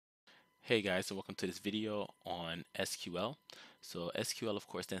Hey guys, and welcome to this video on SQL. So SQL of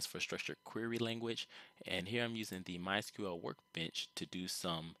course stands for Structured Query Language, and here I'm using the MySQL Workbench to do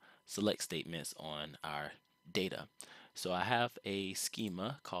some select statements on our data. So I have a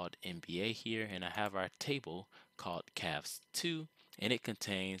schema called NBA here, and I have our table called Cavs2, and it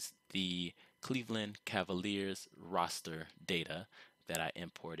contains the Cleveland Cavaliers roster data that I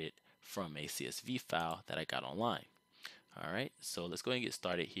imported from a CSV file that I got online. All right, so let's go ahead and get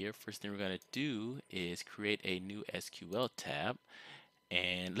started here. First thing we're going to do is create a new SQL tab,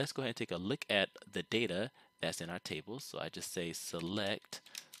 and let's go ahead and take a look at the data that's in our table. So I just say select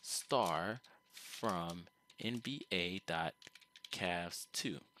star from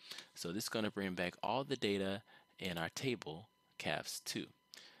nba.cavs2. So this is going to bring back all the data in our table cavs2.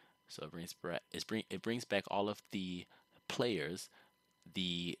 So it brings back all of the players,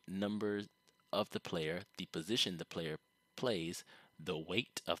 the numbers of the player, the position the player plays, the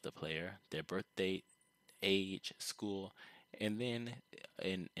weight of the player, their birthday, age, school, and then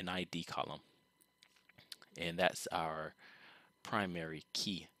an ID column. And that's our primary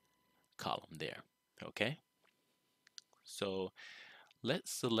key column there. Okay, so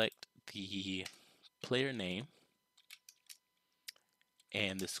let's select the player name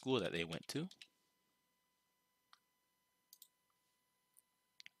and the school that they went to.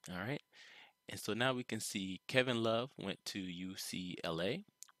 All right, and so now we can see Kevin Love went to UCLA,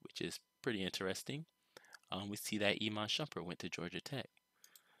 which is pretty interesting. We see that Iman Shumpert went to Georgia Tech.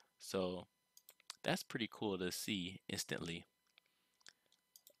 So that's pretty cool to see instantly.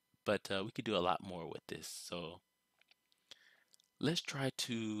 But we could do a lot more with this. So let's try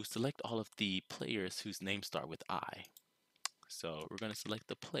to select all of the players whose names start with I. So we're going to select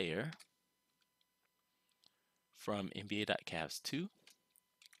the player from NBA.cavs2,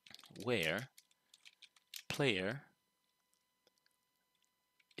 where player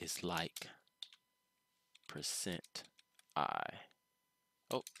is like percent I.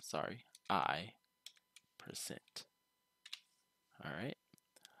 Oh, sorry, I percent. All right,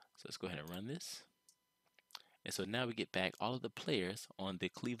 so let's go ahead and run this. And so now we get back all of the players on the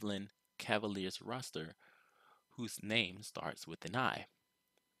Cleveland Cavaliers roster whose name starts with an I.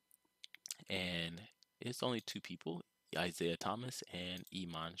 And it's only two people, Isaiah Thomas and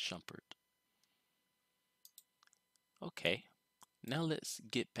Iman Shumpert. Okay, now let's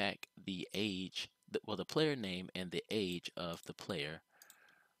get back the age, the player name and the age of the player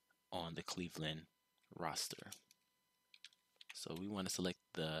on the Cleveland roster. So we want to select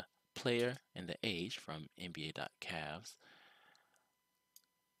the player and the age from NBA.Cavs,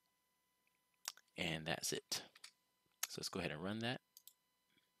 and that's it. So let's go ahead and run that.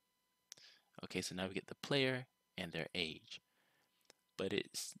 Okay, so now we get the player and their age, but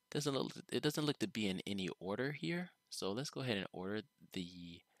it doesn't look to be in any order here. So let's go ahead and order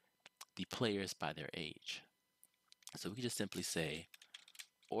the players by their age. So we can just simply say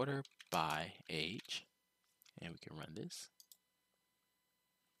order by age, and we can run this.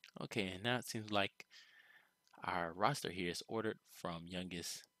 Okay, and now it seems like our roster here is ordered from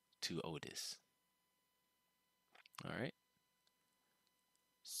youngest to oldest. All right,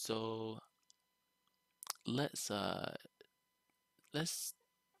 so let's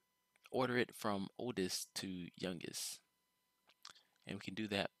order it from oldest to youngest, and we can do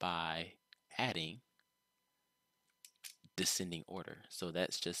that by adding descending order. So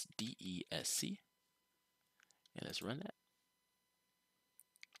that's just DESC, and let's run that.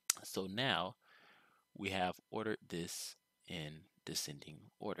 So now we have ordered this in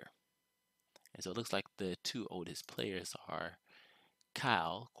descending order. And so it looks like the two oldest players are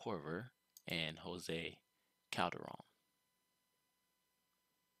Kyle Korver and Jose Calderon.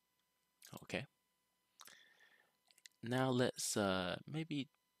 Okay. Now let's maybe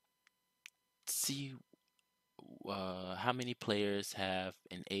see how many players have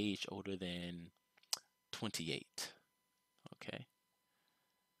an age older than 28. Okay.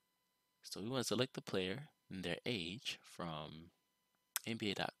 So we want to select the player and their age from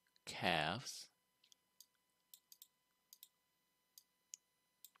NBA.Cavs,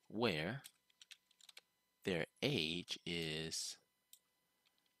 where their age is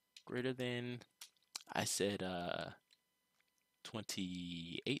greater than, I said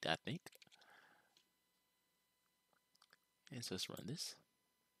 28, I think. And so let's run this.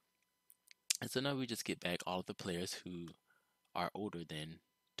 And so now we just get back all of the players who are older than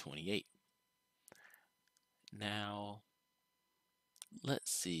 28. Now,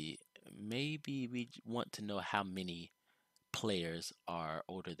 let's see. Maybe we want to know how many players are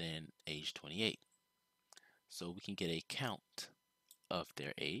older than age 28. So we can get a count of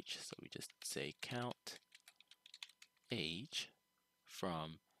their age. So we just say count age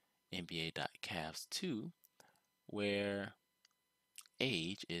from NBA.Cavs2 where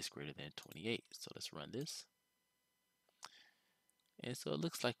age is greater than 28. So let's run this. And so it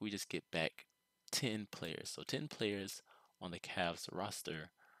looks like we just get back 10 players. So 10 players on the Cavs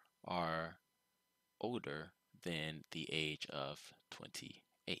roster are older than the age of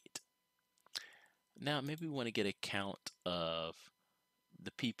 28. Now maybe we want to get a count of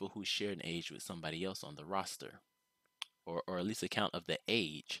the people who share an age with somebody else on the roster, or at least a count of the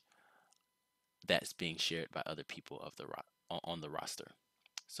age that's being shared by other people of the on the roster.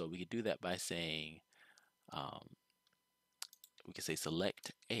 So we could do that by saying, we could say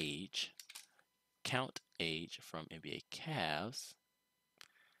select age, count age from NBA Cavs,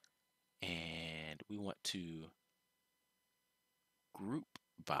 and we want to group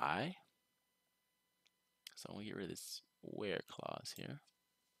by. So I'm gonna get rid of this where clause here.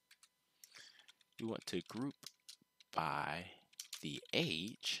 We want to group by the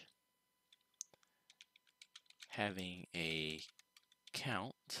age, having a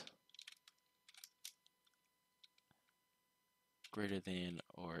count greater than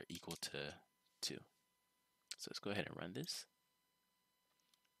or equal to 2. So let's go ahead and run this.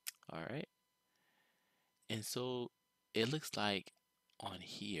 All right. And so it looks like on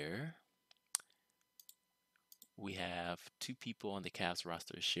here we have 2 people on the Cavs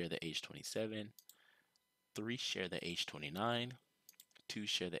roster share the age 27, 3 share the age 29, 2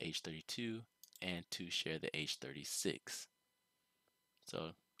 share the age 32, and 2 share the age 36.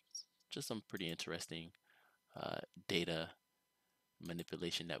 So just some pretty interesting data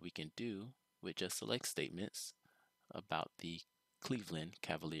manipulation that we can do with just select statements about the Cleveland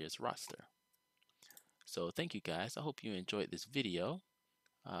Cavaliers roster. So thank you guys. I hope you enjoyed this video.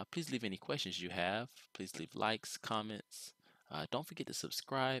 Please leave any questions you have. Please leave likes, comments. Don't forget to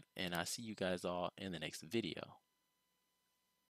subscribe, and I'll see you guys all in the next video.